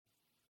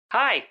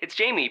Hi, it's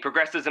Jamie,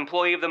 Progressive's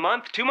Employee of the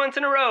Month, 2 months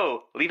in a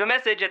row. Leave a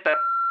message at the...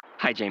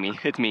 Hi, Jamie.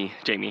 It's me,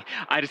 Jamie.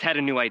 I just had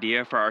a new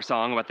idea for our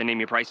song about the Name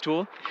Your Price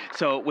tool.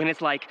 So when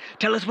it's like,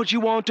 tell us what you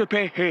want to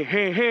pay, hey,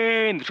 hey,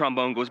 hey, and the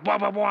trombone goes, blah,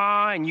 blah,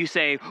 blah, and you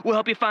say, we'll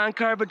help you find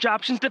coverage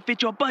options to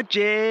fit your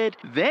budget.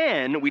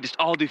 Then we just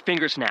all do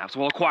finger snaps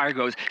while a choir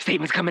goes,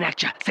 savings coming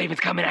at ya,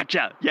 savings coming at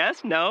ya. Yes?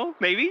 No?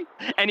 Maybe?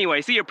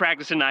 Anyway, see you at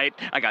practice tonight.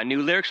 I got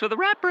new lyrics for the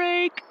rap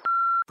break.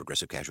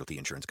 Progressive Casualty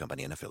Insurance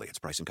Company and Affiliates.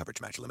 Price and coverage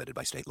match limited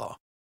by state law.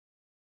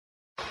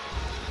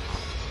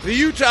 The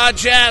Utah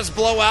Jazz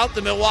blow out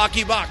the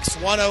Milwaukee Bucks,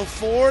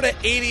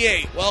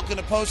 104-88. Welcome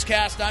to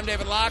Postcast. I'm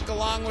David Locke,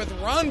 along with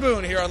Ron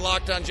Boone here on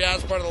Locked On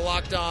Jazz, part of the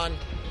Locked On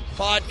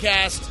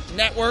Podcast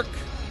Network.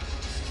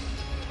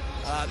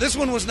 This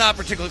one was not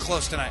particularly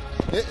close tonight.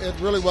 It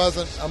really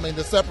wasn't. I mean,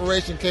 the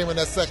separation came in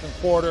that second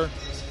quarter.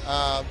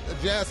 The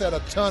Jazz had a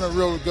ton of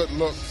really good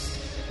looks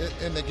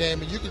in the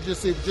game, and you could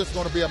just see it was just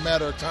going to be a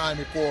matter of time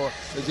before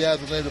the Jazz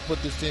was able to put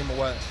this team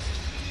away.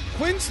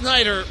 Quinn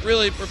Snyder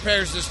really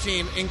prepares this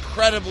team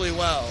incredibly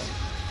well.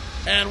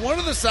 And one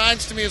of the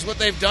signs to me is what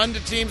they've done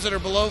to teams that are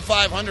below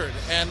 500.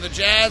 And the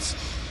Jazz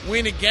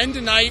win again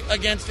tonight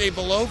against a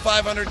below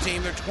 500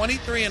 team. They're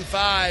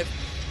 23-5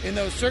 in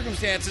those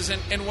circumstances.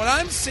 And what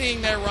I'm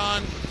seeing there,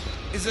 Ron,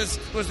 is this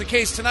was the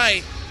case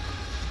tonight.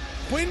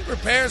 Quinn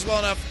prepares well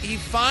enough. He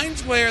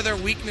finds where their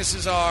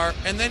weaknesses are,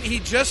 and then he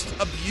just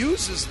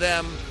abuses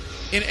them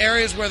in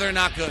areas where they're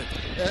not good.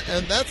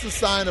 And that's a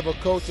sign of a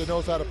coach that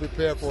knows how to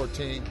prepare for a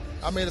team.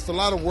 I mean, it's a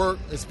lot of work.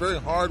 It's very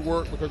hard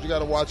work because you got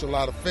to watch a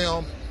lot of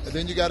film, and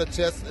then you got to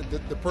test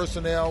the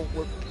personnel,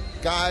 what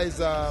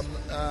guys are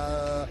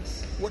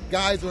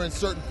in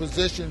certain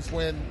positions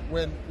when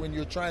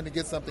you're trying to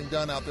get something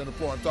done out there on the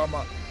floor. I'm talking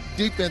about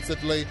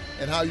defensively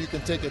and how you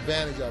can take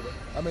advantage of it.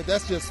 I mean,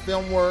 that's just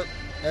film work,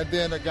 and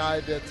then a guy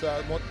that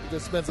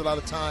spends a lot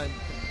of time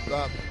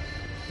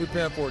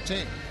preparing for a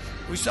team.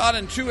 We saw it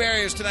in two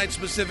areas tonight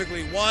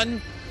specifically.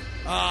 One,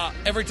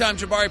 every time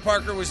Jabari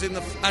Parker was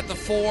at the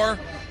 4,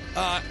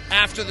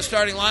 after the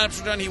starting lineups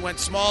were done, he went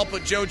small,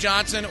 put Joe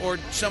Johnson or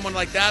someone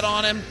like that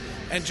on him,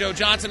 and Joe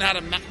Johnson had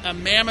a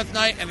mammoth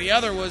night. And the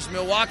other was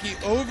Milwaukee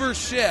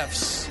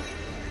overshifts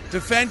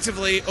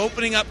defensively,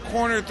 opening up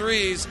corner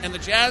threes, and the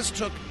Jazz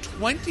took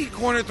 20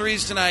 corner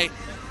threes tonight.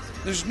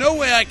 There's no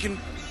way I can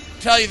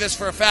tell you this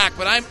for a fact,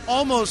 but I'm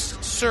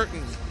almost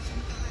certain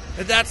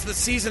that that's the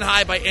season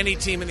high by any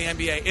team in the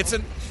NBA.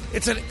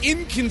 It's an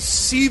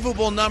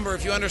inconceivable number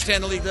if you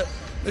understand the league.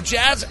 The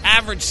Jazz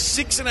average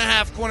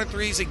 6.5 corner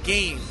threes a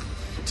game.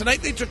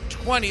 Tonight they took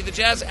 20. The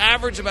Jazz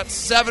average about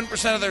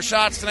 7% of their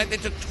shots. Tonight they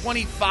took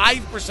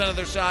 25% of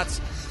their shots.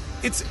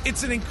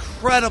 It's an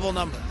incredible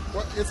number.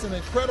 Well, it's an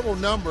incredible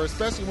number,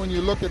 especially when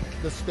you look at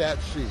the stat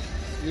sheet.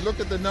 You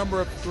look at the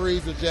number of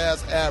threes the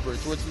Jazz average,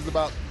 which is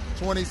about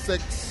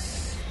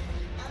 26,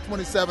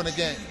 27 a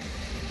game.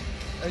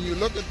 And you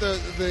look at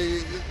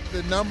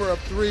the number of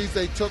threes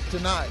they took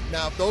tonight.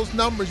 Now, those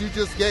numbers you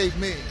just gave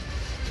me,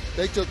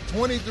 they took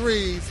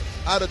 23s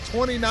out of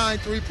 29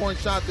 three-point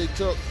shots they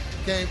took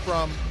came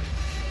from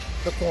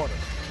the corner.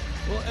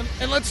 Well,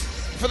 and let's,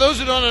 for those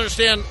who don't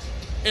understand,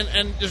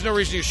 and there's no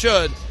reason you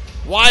should,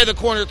 why the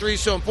corner three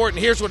is so important,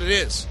 here's what it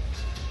is.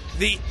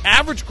 The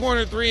average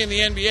corner three in the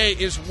NBA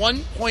is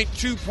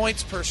 1.2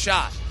 points per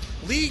shot.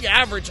 League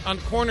average on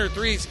corner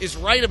threes is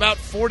right about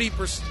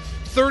 39%,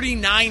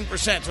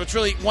 so it's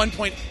really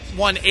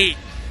 1.18.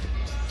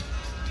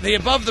 The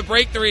above the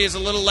break three is a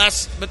little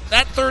less, but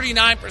that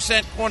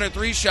 39% corner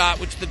three shot,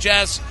 which the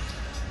Jazz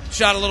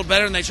shot a little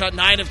better, and they shot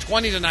 9 of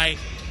 20 tonight.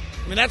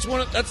 I mean, that's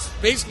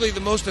basically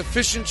the most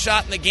efficient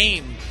shot in the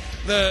game.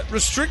 The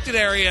restricted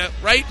area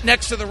right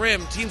next to the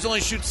rim, teams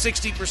only shoot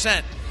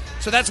 60%.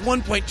 So that's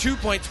 1.2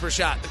 points per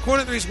shot. The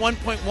corner three is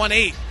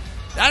 1.18.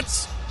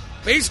 That's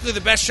basically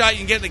the best shot you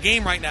can get in the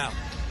game right now.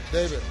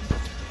 David,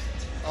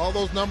 all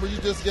those numbers you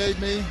just gave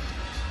me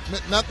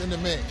meant nothing to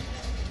me.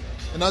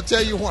 And I'll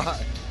tell you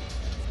why.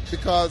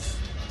 Because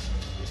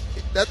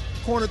that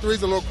corner three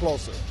is a little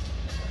closer.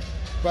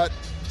 But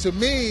to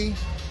me,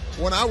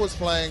 when I was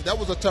playing, that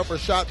was a tougher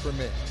shot for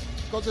me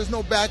because there's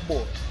no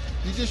backboard.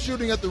 You're just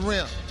shooting at the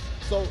rim.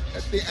 So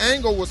the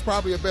angle was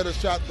probably a better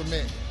shot for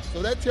me.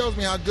 So that tells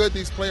me how good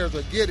these players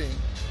are getting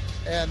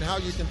and how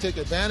you can take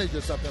advantage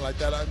of something like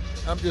that.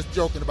 I'm just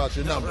joking about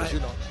your numbers, right. you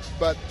know.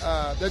 But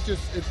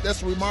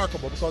that's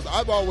remarkable because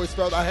I've always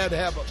felt I had to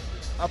have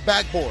a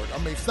backboard. I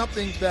mean,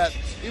 something that,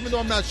 even though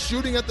I'm not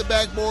shooting at the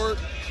backboard,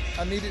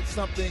 I needed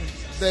something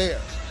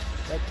there.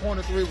 That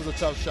corner three was a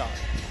tough shot.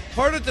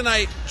 Part of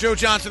tonight, Joe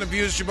Johnson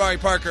abused Jabari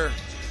Parker,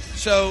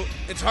 so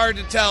it's hard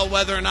to tell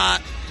whether or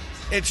not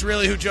it's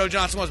really who Joe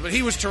Johnson was. But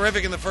he was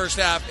terrific in the first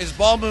half. His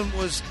ball movement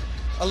was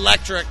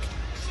electric.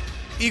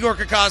 Igor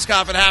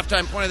Kokoskov at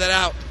halftime pointed that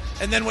out.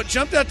 And then what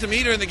jumped out to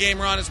me during the game,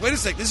 Ron, is, wait a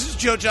sec, this is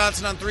Joe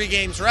Johnson on 3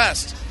 games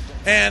rest.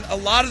 And a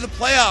lot of the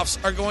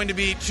playoffs are going to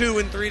be 2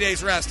 and 3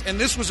 days rest. And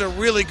this was a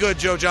really good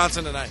Joe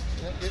Johnson tonight.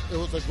 It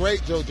was a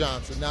great Joe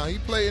Johnson. Now, he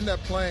ended up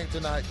playing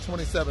tonight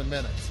 27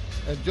 minutes.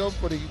 And Joe,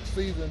 for the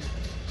season,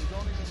 he's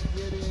only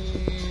been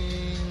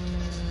getting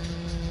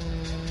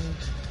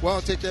Well,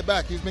 I'll take that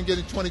back. He's been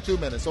getting 22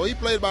 minutes. So he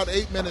played about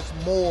 8 minutes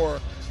more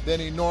than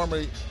he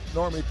normally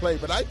played.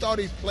 But I thought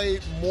he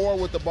played more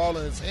with the ball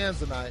in his hands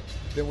tonight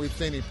than we've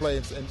seen him play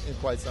in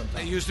quite some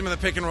time. They used him in the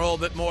pick and roll a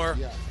bit more.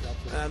 Yeah,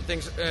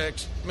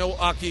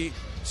 Milwaukee,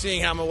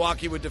 seeing how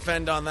Milwaukee would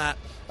defend on that.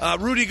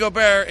 Rudy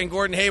Gobert and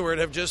Gordon Hayward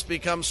have just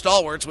become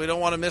stalwarts. We don't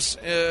want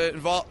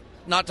to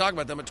not talk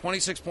about them. But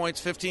 26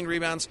 points, 15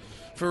 rebounds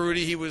for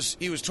Rudy. He was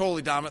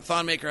totally dominant.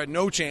 Thonmaker had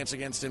no chance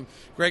against him.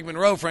 Greg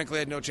Monroe, frankly,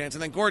 had no chance.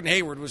 And then Gordon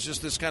Hayward was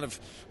just this kind of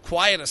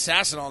quiet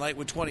assassin all night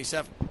with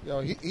 27.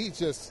 He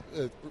just,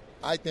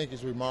 I think,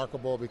 is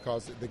remarkable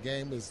because the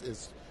game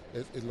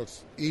it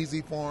looks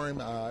easy for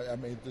him.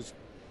 Just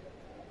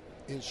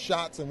his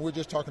shots, and we're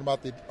just talking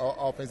about the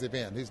offensive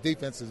end. His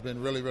defense has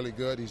been really, really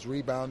good. He's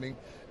rebounding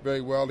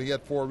very well. He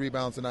had 4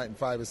 rebounds tonight and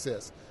 5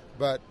 assists.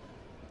 But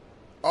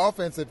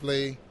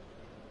offensively,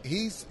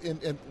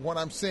 and what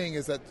I'm seeing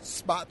is that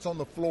spots on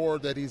the floor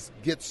that he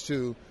gets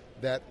to,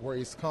 that where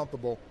he's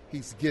comfortable,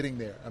 he's getting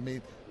there.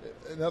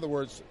 In other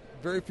words,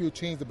 very few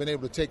teams have been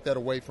able to take that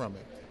away from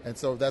him. And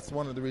so that's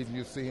one of the reasons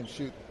you see him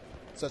shoot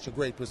such a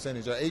great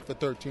percentage. 8 for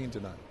 13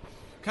 tonight.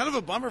 Kind of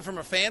a bummer from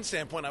a fan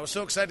standpoint. I was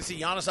so excited to see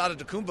Giannis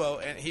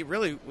Antetokounmpo, and he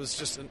really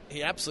was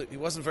he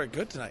wasn't very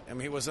good tonight.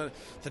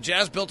 The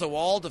Jazz built a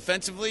wall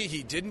defensively.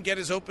 He didn't get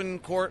his open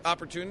court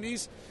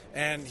opportunities,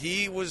 and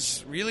he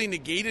was really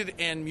negated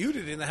and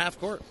muted in the half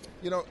court.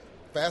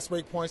 Fast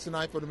break points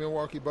tonight for the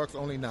Milwaukee Bucks,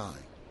 only 9.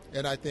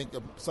 And I think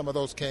some of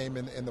those came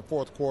in the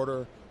fourth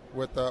quarter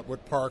with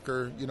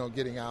Parker,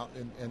 getting out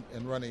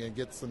and running and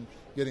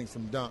getting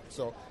some dunks.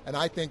 So, and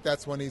I think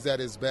that's when he's at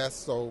his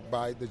best. So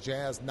by the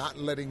Jazz not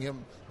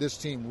letting this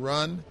team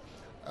run,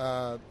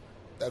 that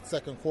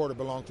second quarter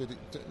belonged to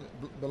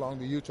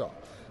Utah.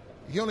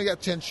 He only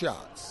got 10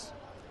 shots,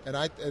 and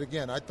I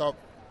thought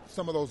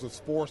some of those was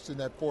forced in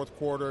that fourth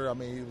quarter.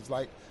 He was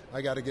like,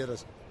 I got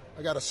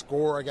to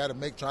score. I got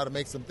to try to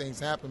make some things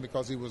happen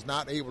because he was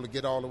not able to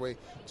get all the way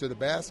to the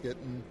basket.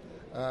 And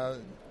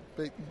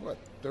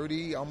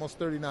 30, almost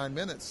 39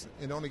 minutes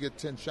and only get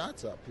 10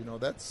 shots up.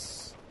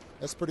 That's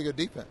pretty good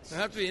defense.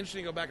 It'll have to be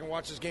interesting to go back and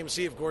watch this game and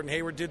see if Gordon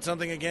Hayward did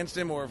something against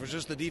him or if it was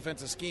just the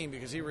defensive scheme,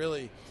 because he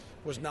really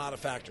was not a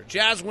factor.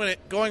 Jazz win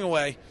it, going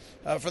away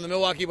from the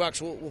Milwaukee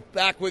Bucks. We'll be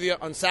back with you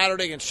on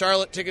Saturday against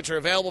Charlotte. Tickets are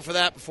available for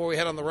that before we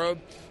head on the road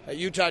at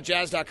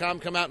UtahJazz.com.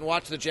 Come out and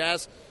watch the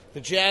Jazz.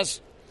 The Jazz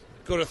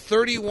go to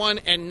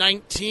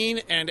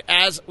 31-19, and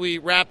as we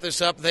wrap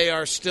this up, they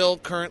are still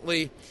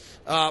currently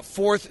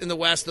fourth in the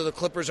West, though the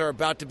Clippers are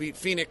about to beat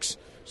Phoenix,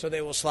 so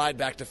they will slide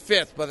back to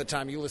fifth by the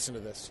time you listen to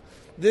this.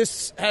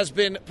 This has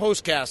been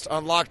Postcast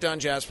on Locked On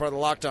Jazz, part of the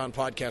Locked On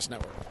Podcast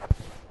Network.